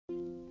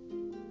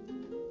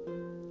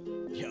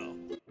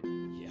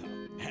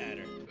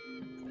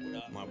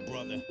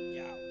brother.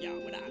 Yo,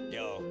 what up?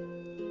 Yo,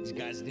 these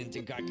guys didn't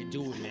think I could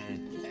do it,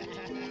 man.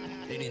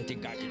 They didn't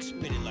think I could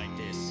spit it like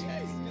this.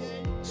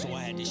 So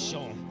I had to show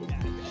them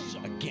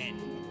again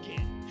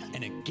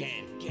and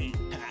again.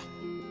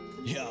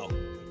 Yo,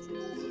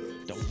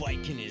 the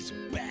Viking is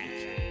back.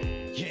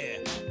 Yeah,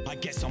 I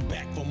guess I'm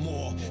back for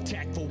more.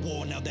 Tack for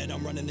war now that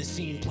I'm running the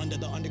scene. Plunder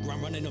the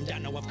underground, running them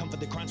down. Now I've come for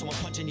the crown, so I'm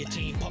punching your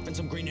team. Puffing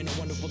some green in a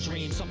wonderful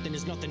dream. Something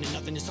is nothing and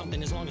nothing is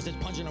something. As long as it's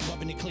punching, I'm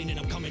rubbing it clean. And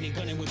I'm coming and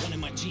gunning with one of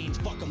my jeans.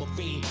 Fuck, I'm a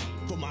fiend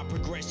for my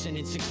progression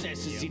and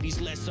successes. See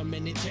these lesser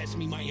men that test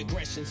me. My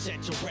aggression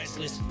set you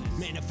restless.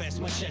 Manifest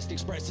my chest,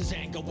 expresses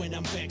anger when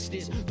I'm vexed.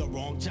 It's the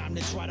wrong time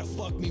to try to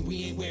fuck me.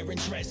 We ain't wearing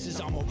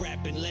dresses. I'm a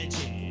rapping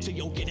legend. So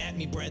yo, get at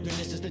me, brethren.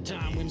 This is the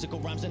time.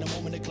 Whimsical rhymes in a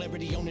moment of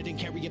clarity. Own it and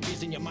carry your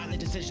vision. Your mind, the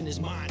decision is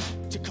mine.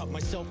 To cut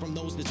myself from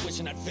those that's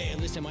wishing I'd fail.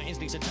 Listen, my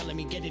instincts are telling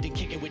me get it and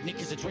kick it with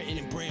knickers. It's written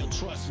in braille.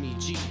 Trust me,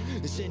 G.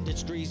 This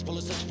industry's full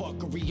of such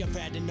fuckery. I've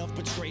had enough,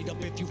 but straight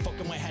up, if you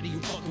fucking with Hattr,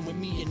 you fucking with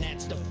me, and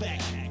that's the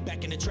fact.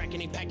 Back in the track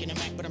and ain't packing a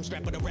Mac, but I'm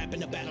strapped with a rap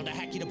in the battle to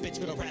hack you to bits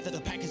for the wrath of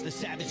the pack is the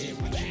savages.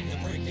 We came to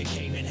break the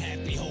game in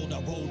half. Behold,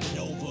 I rolled it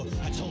over.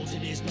 I told you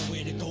there's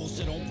nowhere to go,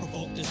 so don't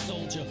provoke the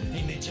soldier.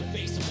 Aim at your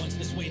face, and once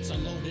this weight's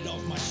unloaded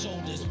off my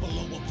shoulders,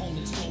 below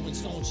opponents throwing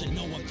stones, you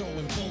know I'm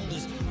throwing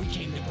boulders. We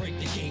came to break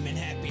the game in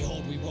half.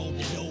 Behold, we rolled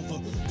it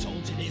over.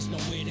 Told you there's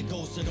nowhere to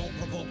go, so don't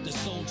provoke the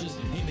soldiers.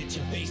 Aim at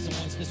your face, and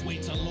once this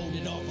weight's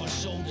unloaded off our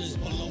shoulders,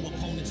 below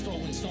opponents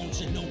throwing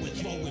stones, you know we're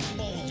throwing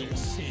boulders.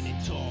 Standing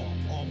tall,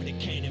 arm with a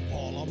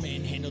cannonball. I'll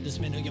manhandle,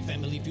 dismantle your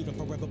family, view them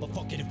forever, but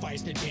fuck it if I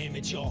to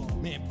damage y'all.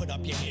 Man, put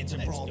up your hands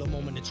and brawl. The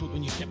moment of truth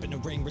when you step in the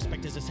ring.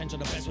 Respect is essential,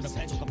 the best with a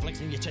pencil. Can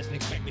flex in your chest and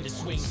expect me to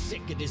swing.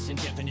 Sick of this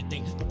indefinite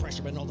thing, the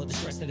pressure and all of the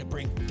stress that it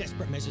bring.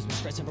 Desperate measures been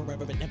stressing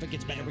forever, but never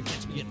gets better, it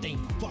gets me a thing.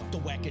 Fuck the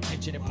whack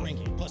attention it bring.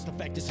 Plus the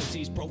fact that some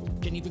C's broke.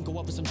 Can even go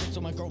up with some tricks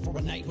on my girl for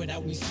a night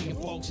without me seeing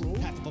folks.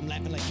 Half of them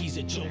laughing like he's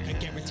a joke. I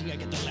guarantee I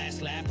get the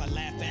last laugh I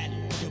laugh at.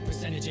 A good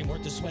percentage ain't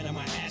worth the sweat on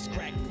my ass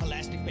crack.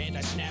 Elastic band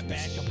I snap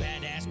back. A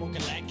badass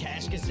working like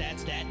cash, cause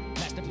that's that.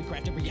 Masterfully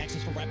crafted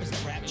reactions for rappers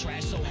that rap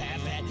trash. So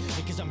have at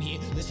it, cause I'm here.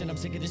 Listen, I'm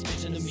sick of this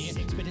bitch in the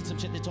mirror. Spitting some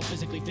shit that's all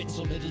physically fitting,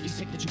 so literally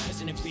sick that you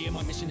pissing in fear.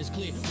 My mission is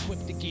clear. Equip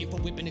the gear for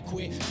whipping it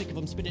queer. Sick of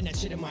them spitting that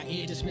shit in my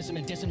ear. Dismiss them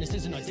and diss them. This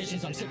isn't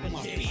auditions, I'm sipping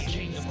my beer. I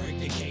came to break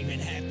the game in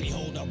half.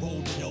 Behold, I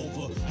rolled it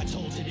over. I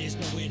told you there's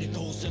nowhere to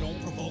go, so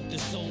don't provoke the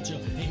soldier.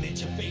 Aim at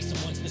your face,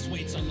 and once this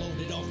weight's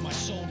unloaded off my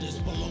shoulders,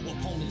 below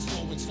opponents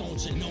throwing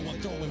stones, you know I'm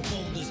throwing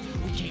boulders.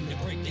 We came to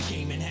break the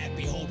game in half.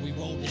 Behold, we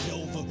rolled it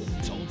over.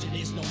 Told you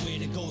there's nowhere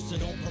to go, so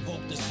don't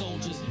provoke the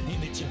soldiers.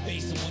 Aim at your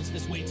face, and once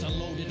this weight's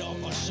unloaded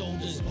off our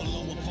shoulders,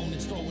 below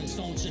opponents throwing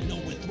stones, you know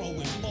we're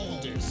throwing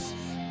boulders.